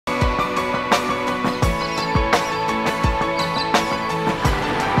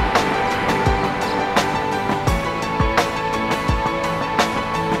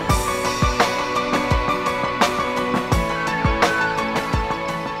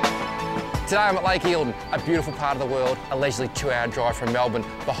Today I'm at Lake Eildon, a beautiful part of the world, a leisurely 2-hour drive from Melbourne.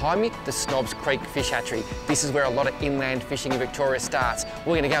 Behind me, the Snobs Creek Fish Hatchery. This is where a lot of inland fishing in Victoria starts.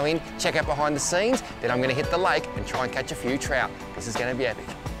 We're going to go in, check out behind the scenes, then I'm going to hit the lake and try and catch a few trout. This is going to be epic.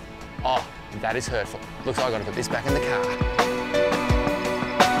 Oh, that is hurtful. Looks like I've got to put this back in the car.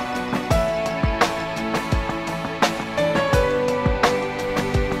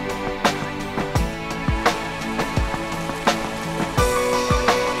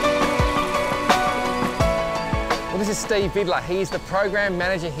 This is Steve Vidler. He's the program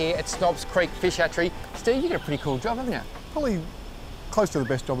manager here at Snobs Creek Fish Hatchery. Steve, you got a pretty cool job, haven't you? Probably close to the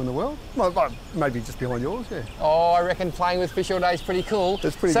best job in the world. Well, maybe just behind yours, yeah. Oh, I reckon playing with fish all day is pretty cool.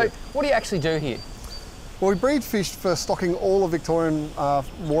 It's pretty good. So, what do you actually do here? Well, we breed fish for stocking all of Victorian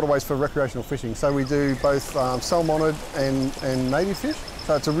waterways for recreational fishing. So we do both salmonid and native fish.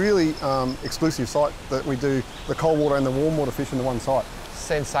 So it's a really exclusive site that we do the cold water and the warm water fish in the one site.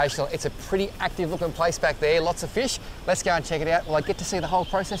 Sensational. It's a pretty active looking place back there, lots of fish. Let's go and check it out. Will I get to see the whole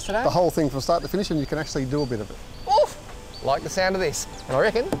process today? The whole thing from start to finish, and you can actually do a bit of it. Oof! Like the sound of this. And I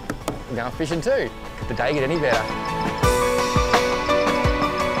reckon I'm going fishing too. Could the day get any better?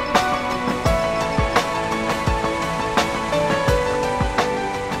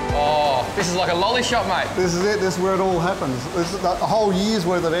 This is like a lolly shop, mate. This is it. This is where it all happens. This is a whole year's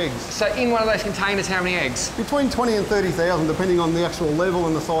worth of eggs. So in one of those containers, how many eggs? Between 20 and 30,000, depending on the actual level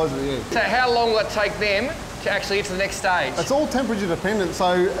and the size of the egg. So how long will it take them to actually get to the next stage? It's all temperature dependent.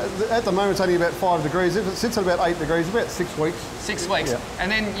 So at the moment, it's only about 5 degrees. If it sits at about 8 degrees, about 6 weeks. 6 weeks. Yeah.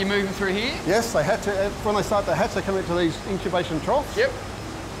 And then you move them through here? Yes, they hatch. When they start to hatch, they come into these incubation troughs. Yep.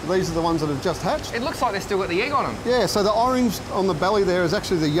 These are the ones that have just hatched. It looks like they've still got the egg on them. Yeah, so the orange on the belly there is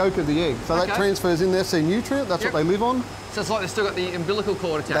actually the yolk of the egg. So that transfers in there, see nutrient, that's what they live on. So it's like they've still got the umbilical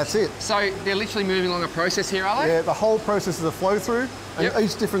cord attached. That's it. So they're literally moving along a process here, are they? Yeah, the whole process is a flow through, and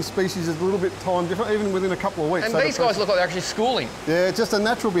each different species is a little bit time different, even within a couple of weeks. And so these guys look like they're actually schooling. Yeah, it's just a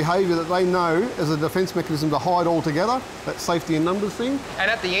natural behaviour that they know as a defence mechanism to hide all together, that safety in numbers thing.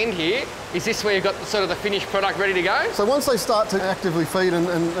 And at the end here, is this where you've got sort of the finished product ready to go? So once they start to actively feed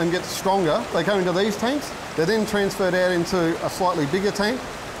and get stronger, they go into these tanks. They're then transferred out into a slightly bigger tank,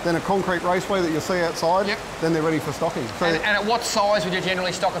 then a concrete raceway that you'll see outside, then they're ready for stocking. So and at what size would you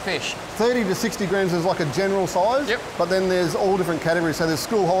generally stock a fish? 30 to 60 grams is like a general size, but then there's all different categories. So there's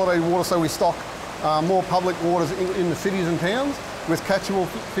school holiday water, so we stock more public waters in the cities and towns with catchable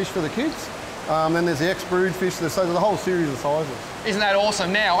fish for the kids. Then there's the ex-brood fish, so there's a whole series of sizes. Isn't that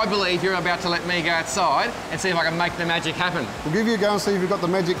awesome? Now, I believe you're about to let me go outside and see if I can make the magic happen. We'll give you a go and see if you've got the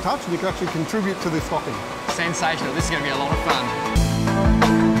magic touch and you can actually contribute to the stocking. Sensational. This is going to be a lot of fun.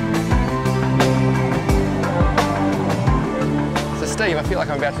 So Steve, I feel like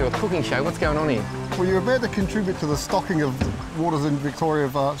I'm about to do a cooking show. What's going on here? Well, you're about to contribute to the stocking of the waters in Victoria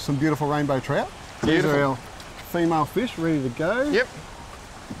of some beautiful rainbow trout. Beautiful. These are our female fish ready to go. Yep.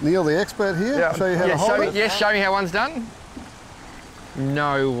 Neil, the expert here, show you how to hold it. Yes, show me how one's done.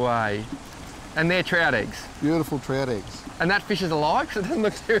 No way. And they're trout eggs. Beautiful trout eggs. And that fish is alive? Because it doesn't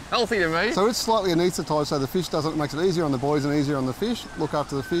look too healthy to me. So it's slightly anaesthetised, so the fish makes it easier on the boys and easier on the fish. Look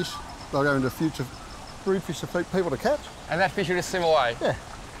after the fish. They'll go into future brood fish for people to catch. And that fish will just swim away? Yeah.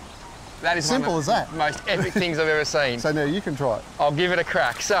 That is simple as that. One of the most epic things I've ever seen. So now you can try it. I'll give it a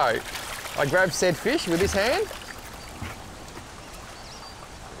crack. So, I grab said fish with this hand.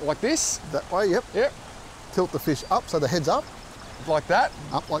 Like this? That way, yep. Yep. Tilt the fish up so the head's up. Like that?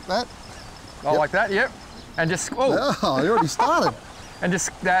 Up like that. Oh, like that, yep. And just, oh, you already started. And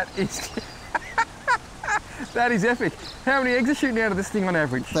just, that is, that is epic. How many eggs are shooting out of this thing on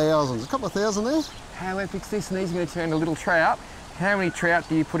average? Thousands, a couple of thousand there. How epic's this? And these are going to turn into little trout. How many trout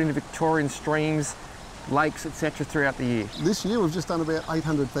do you put into Victorian streams, lakes, etc. throughout the year? This year we've just done about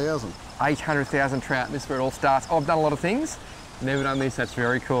 800,000. 800,000 trout, and this is where it all starts. I've done a lot of things. Never done this, that's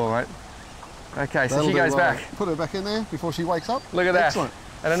very cool, mate. Okay, so she goes back. Put her back in there before she wakes up. Look at that. Excellent.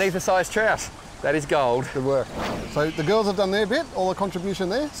 And anaesthetized trout. That is gold. Good work. So the girls have done their bit, all the contribution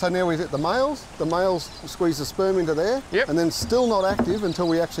there. So now we get the males. The males squeeze the sperm into there. Yep. And then still not active until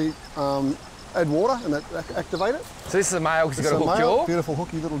we actually add water and activate it. So this is a male because he's got a hooked jaw. Beautiful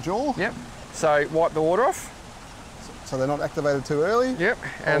hooky little jaw. Yep. So wipe the water off. So they're not activated too early. Yep.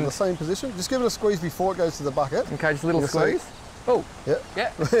 And the same position. Just give it a squeeze before it goes to the bucket. Okay, just a little squeeze. Oh. Yep.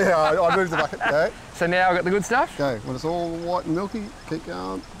 Yeah. Yeah, I moved the bucket. Okay. So now I've got the good stuff? Okay, when it's all white and milky, keep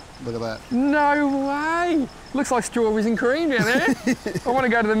going. Look at that. No way! Looks like strawberries and cream down there. I want to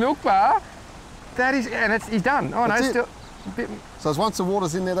go to the milk bar. That is, and he's done. Oh, that's no, it. still a bit. So once the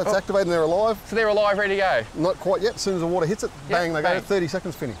water's in there, that's activated and they're alive. So they're alive, ready to go? Not quite yet. As soon as the water hits it, bang, they go. 30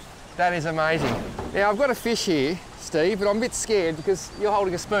 seconds, finished. That is amazing. Now, I've got a fish here. Steve, but I'm a bit scared because you're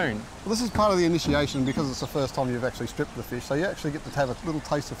holding a spoon. Well, this is part of the initiation because it's the first time you've actually stripped the fish, so you actually get to have a little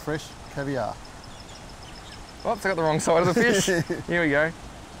taste of fresh caviar. Oops, I got the wrong side of the fish. Here we go.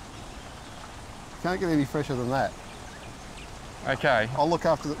 Can't get any fresher than that. Okay. I'll look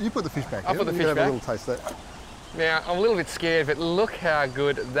after you put the fish back. I'll put the fish have back. a little taste of that. Now, I'm a little bit scared, but look how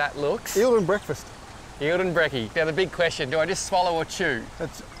good that looks. Eildon breakfast. Eildon brekkie. Now the big question, do I just swallow or chew?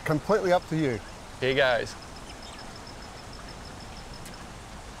 It's completely up to you. Here goes.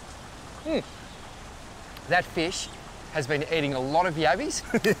 That fish has been eating a lot of yabbies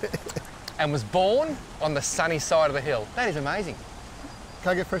and was born on the sunny side of the hill. That is amazing.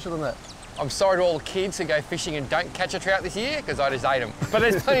 Can't get fresher than that. I'm sorry to all the kids who go fishing and don't catch a trout this year, because I just ate them. But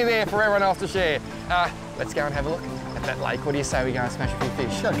there's plenty there for everyone else to share. Let's go and have a look at that lake. What do you say we go and smash a few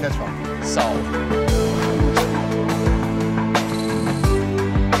fish? Go and catch one. Sold.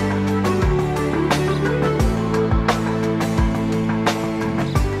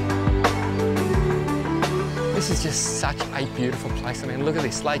 This is just such a beautiful place. I mean, look at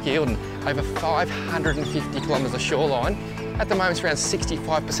this, Lake Eildon, over 550 kilometres of shoreline. At the moment, it's around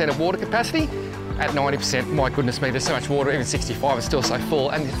 65% of water capacity. At 90%, my goodness me, there's so much water, even 65 is still so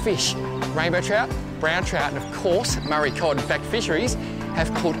full. And the fish, rainbow trout, brown trout, and of course, Murray cod. In fact, Fisheries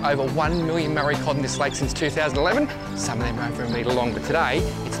have caught over 1 million Murray cod in this lake since 2011. Some of them are over a metre long, but today,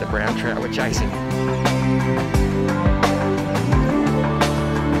 it's the brown trout we're chasing.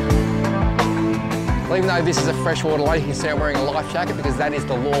 Well, even though this is a freshwater lake, you can see I'm wearing a life jacket because that is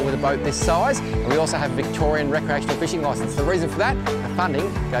the law with a boat this size. And we also have a Victorian recreational fishing licence. The reason for that, the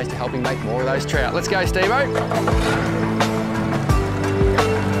funding goes to helping make more of those trout. Let's go, Steve-o.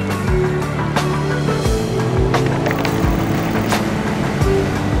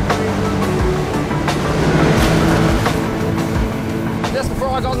 Just before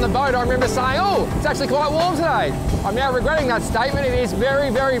I got on the boat, I remember saying, oh, it's actually quite warm today. I'm now regretting that statement. It is very,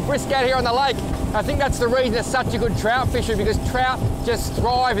 very brisk out here on the lake. I think that's the reason it's such a good trout fishery, because trout just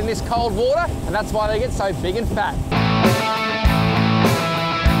thrive in this cold water, and that's why they get so big and fat.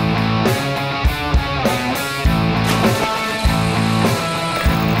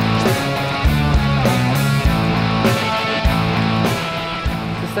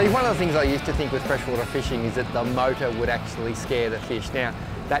 Steve, one of the things I used to think with freshwater fishing is that the motor would actually scare the fish. Now,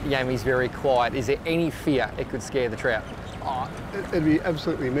 that yammy's very quiet. Is there any fear it could scare the trout? Oh, it'd be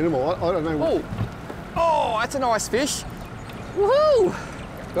absolutely minimal. I don't know. Oh, that's a nice fish. Woohoo!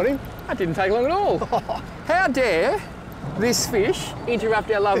 Got him? That didn't take long at all. How dare this fish interrupt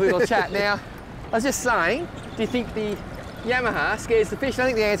our lovely little chat? Now, I was just saying, do you think the Yamaha scares the fish? I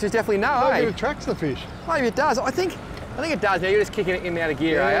think the answer is definitely no, Maybe it attracts the fish. Maybe it does. I think it does. Now you're just kicking it in and out of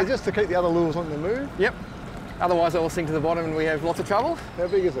gear, yeah, are you? just to keep the other lures on the move. Yep. Otherwise, it will sink to the bottom and we have lots of trouble. How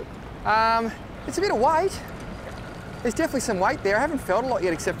big is it? It's a bit of weight. There's definitely some weight there. I haven't felt a lot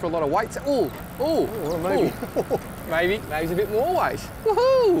yet, except for a lot of weight. So, well, maybe. maybe a bit more weight.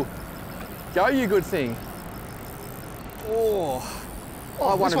 Woohoo! Go, you good thing. I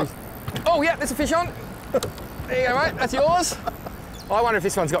wonder. Oh, yeah, there's a fish on. There you go, mate. That's yours. I wonder if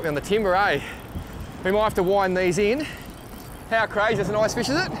this one's got me on the timber, eh? We might have to wind these in. How crazy? That's a nice fish,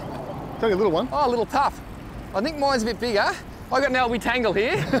 is it? Take a little one. Oh, a little puff. I think mine's a bit bigger. I got an LB tangle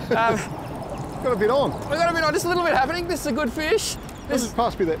here. Got a bit on. We've got a bit on, just a little bit happening. This is a good fish. This is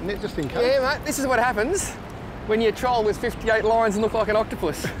pass me that net just in case. Yeah, mate, this is what happens when you troll with 58 lines and look like an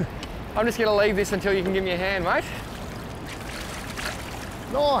octopus. I'm just gonna leave this until you can give me a hand, mate.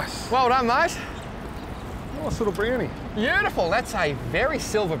 Nice. Well done, mate. Nice little brownie. Beautiful, that's a very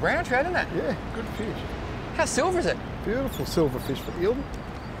silver brown trout, isn't it? Yeah, good fish. How silver is it? Beautiful silver fish for Eildon.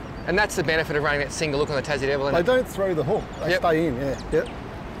 And that's the benefit of running that single look on the Tassie Devil, isn't it? They don't throw the hook, they stay in, yeah. Yep.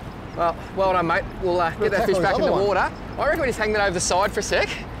 Well done, mate. We'll get that fish back in the water. I reckon we just hang that over the side for a sec.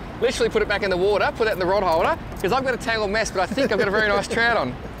 Literally put it back in the water, put that in the rod holder, because I've got a tangled mess, but I think I've got a very nice trout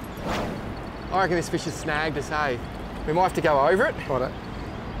on. I reckon this fish is snagged us, hey. We might have to go over it. Righto.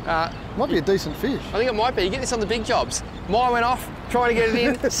 Might be a decent fish. I think it might be. You get this on the big jobs. Mine went off, trying to get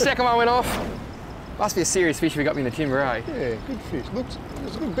it in, second one went off. Must be a serious fish if he got me in the timber, eh? Yeah, good fish. Looks,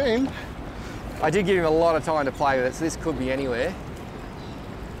 it's a good bend. I did give him a lot of time to play with it, so this could be anywhere.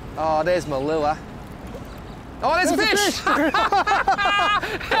 Oh, there's my lure. Oh, there's a fish!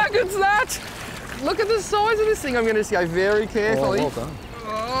 How good's that? Look at the size of this thing. I'm going to just go very carefully. Oh, well done.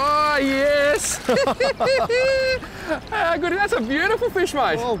 Oh, yes! How good. That's a beautiful fish,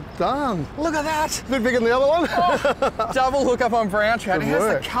 mate. Well done. Look at that. A bit bigger than the other one. Oh, double hook up on brown trout. How's the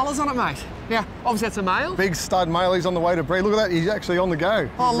work. colours on it, mate? Now, obviously that's a male. Big stud male, he's on the way to breed. Look at that, he's actually on the go.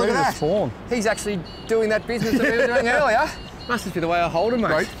 Oh, look at that. Spawn. He's actually doing that business that we were doing earlier. Must just be the way I hold him, mate.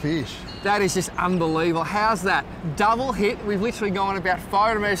 Great fish. That is just unbelievable. How's that? Double hit. We've literally gone about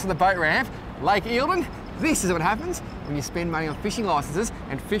 500 metres from the boat ramp. Lake Eildon. This is what happens when you spend money on fishing licences,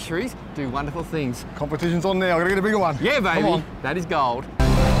 and fisheries do wonderful things. Competition's on now. I've got to get a bigger one. Yeah, baby. Come on. That is gold.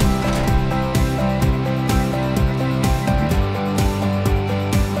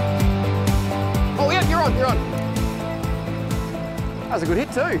 Oh, yep, you're on, you're on. That was a good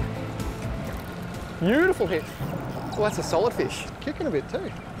hit too. Beautiful hit. Well, that's a solid fish. Kicking a bit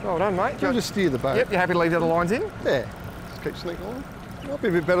too. Well done, mate. Can I just steer the boat? Yep, you happy to leave the other lines in? Yeah. Just keep sneaking on. Might be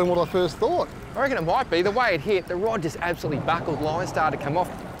a bit better than what I first thought. I reckon it might be. The way it hit, the rod just absolutely buckled, line started to come off.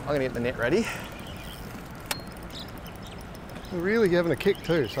 I'm going to get the net ready. We're really having a kick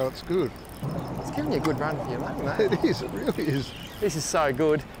too, so it's good. It's giving you a good run for your money, mate. It is, it really is. This is so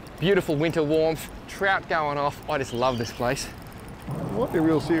good. Beautiful winter warmth, trout going off. I just love this place. It might be a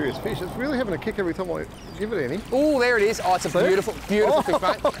real serious fish. It's really having a kick every time I give it any. Oh, there it is. Oh, it's a beautiful, beautiful fish,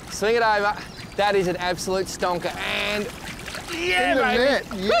 mate. Swing it over. That is an absolute stonker. And yeah, baby. Net.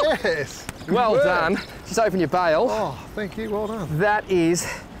 Yes. Well done. Just open your bail. Oh, thank you. Well done. That is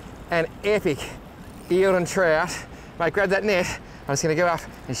an epic Eildon trout. Mate, grab that net. I'm just going to go up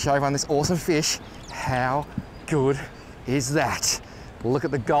and show everyone this awesome fish. How good is that? Look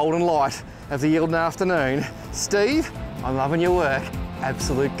at the golden light of the Eildon afternoon. Steve, I'm loving your work.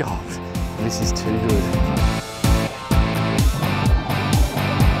 Absolute gold. This is too good.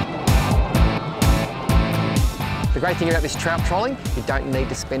 The great thing about this trout trolling, you don't need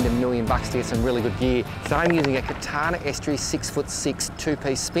to spend $1 million to get some really good gear. So I'm using a Katana Estuary 6'6"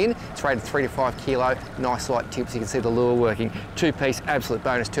 two-piece spin. It's rated 3 to 5 kilo, nice light tip so you can see the lure working. Two-piece, absolute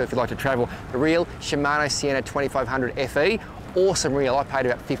bonus too if you like to travel. The reel, Shimano Sienna 2500 FE. Awesome reel. I paid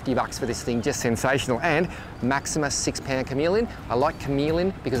about $50 for this thing, just sensational. And Maximus 6-pound chameleon. I like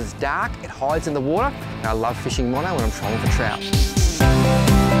chameleon because it's dark, it hides in the water, and I love fishing mono when I'm trolling for trout.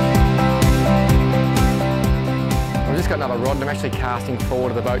 I've just got another rod and I'm actually casting forward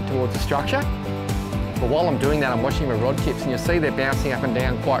of the boat towards the structure. But while I'm doing that, I'm watching my rod tips and you'll see they're bouncing up and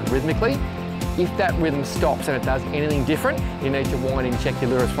down quite rhythmically. If that rhythm stops and it does anything different, you need to wind in, check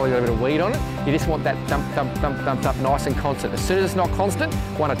your lure, it's probably got a bit of weed on it. You just want that thump, thump, thump, thump, thump, nice and constant. As soon as it's not constant,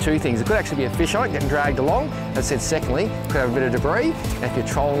 one of two things. It could actually be a fish on it getting dragged along. As I said, secondly, it could have a bit of debris. And if you're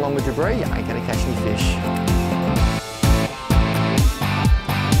trolling along with debris, you ain't gonna catch any fish.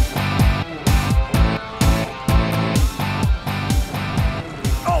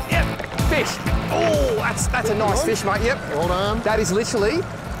 Oh, yep, fish. Oh, that's a nice fish, mate, yep. Well done. That is literally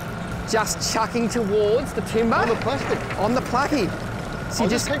just chucking towards the timber. On the plastic. On the placky. So you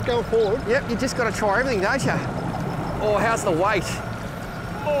just keep going forward. Yep, you just got to try everything, don't you? Oh, how's the weight?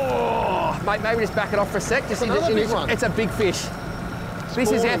 Oh, mate, maybe just back it off for a sec. Just big one. It's a big fish. Spawn.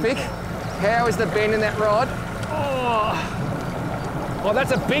 This is epic. How is the bend in that rod? Oh,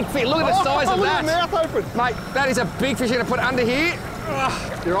 that's a big fish. Look at the size of that. Look at the mouth open. Mate, that is a big fish you're going to put under here.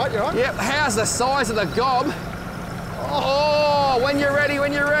 You're right, you're right. Yep, how's the size of the gob? Oh, when you're ready,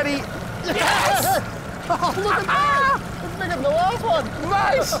 when you're ready. Yes! Oh, look at that! It's bigger than the last one.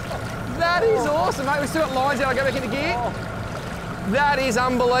 Mate, that is awesome, mate. We've still got lines out. I'll go back into gear. Oh. That is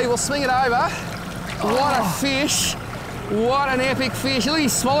unbelievable. Swing it over. What a fish. What an epic fish. Look, he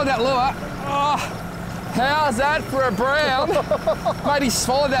swallowed that lure. Oh, how's that for a brown? Mate, he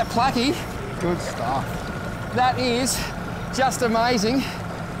swallowed that placky. Good stuff. That is just amazing.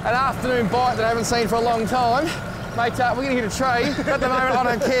 An afternoon bite that I haven't seen for a long time. Mate, we're going to hit a tree. At the moment, I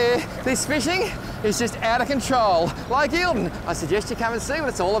don't care. This fishing is just out of control. Lake Eildon, I suggest you come and see what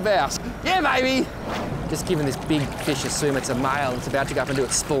it's all about. Yeah, baby! Just given this big fish, assume it's a male. It's about to go up and do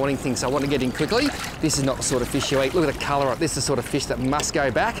its spawning thing, so I want to get in quickly. This is not the sort of fish you eat. Look at the colour of it. This is the sort of fish that must go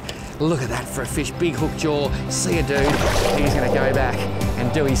back. Look at that for a fish. Big hook jaw. See a dude. He's going to go back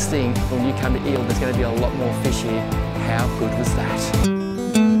and do his thing. When you come to Eildon, there's going to be a lot more fish here. How good was that?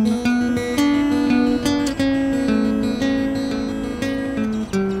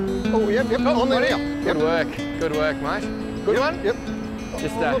 Yep, on there now. Good work, mate. Good one? Yep.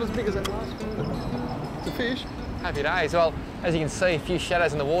 Just not as big as that last one. It's a fish. Happy days. Well, as you can see, a few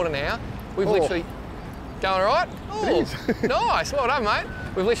shadows in the water now. We've literally... Going all right? Oh, it is. Nice. Well done, mate.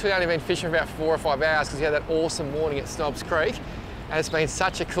 We've literally only been fishing for about 4 or 5 hours because we had that awesome morning at Snobs Creek. And it's been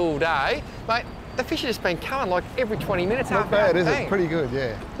such a cool day. Mate, the fish have just been coming like every 20 minutes. Not bad, is it? Pretty good,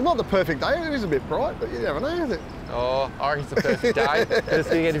 yeah. It's not the perfect day. It is a bit bright, but you never know, is it? Oh, I reckon it's the perfect day. It's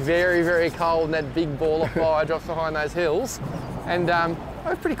going to get very, very cold and that big ball of fire drops behind those hills. And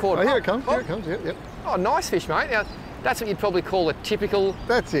we're pretty caught up. Here it comes, here it comes, yep. Oh, nice fish, mate. Now, that's what you'd probably call a typical...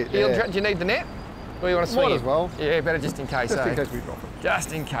 That's it, Eildon trout. Do you need the net? Or you want to swing Might as well. Yeah, better just in case. Just in case we drop it.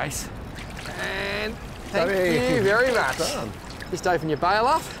 Just in case. And thank you very much. Just open your bail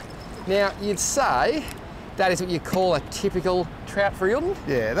up. Now, you'd say that is what you call a typical trout for Eildon?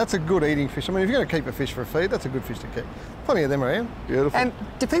 Yeah, that's a good eating fish. I mean, if you're going to keep a fish for a feed, that's a good fish to keep. Plenty of them around. Beautiful. And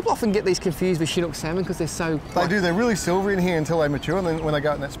do people often get these confused with Chinook salmon because they're so... They do. They're really silvery in here until they mature, and then when they go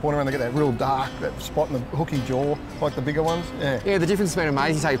out in that spawn around, they get that real dark, that spot in the hooky jaw, like the bigger ones. Yeah. Yeah, the difference has been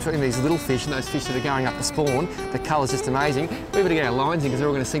amazing. Say, between these little fish and those fish that are going up the spawn, the colour's just amazing. We better get our lines in because they're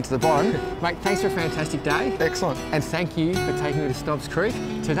all going to sink to the bottom. Mate, thanks for a fantastic day. Excellent. And thank you for taking me to Snobs Creek.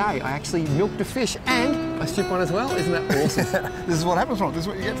 Today, I actually milked a fish and I stripped one as well. Isn't that awesome? This is what happens from it. This is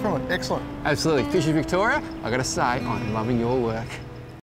what you get from it. Excellent. Absolutely. Fishery Victoria, I got to say, I'm loving your work.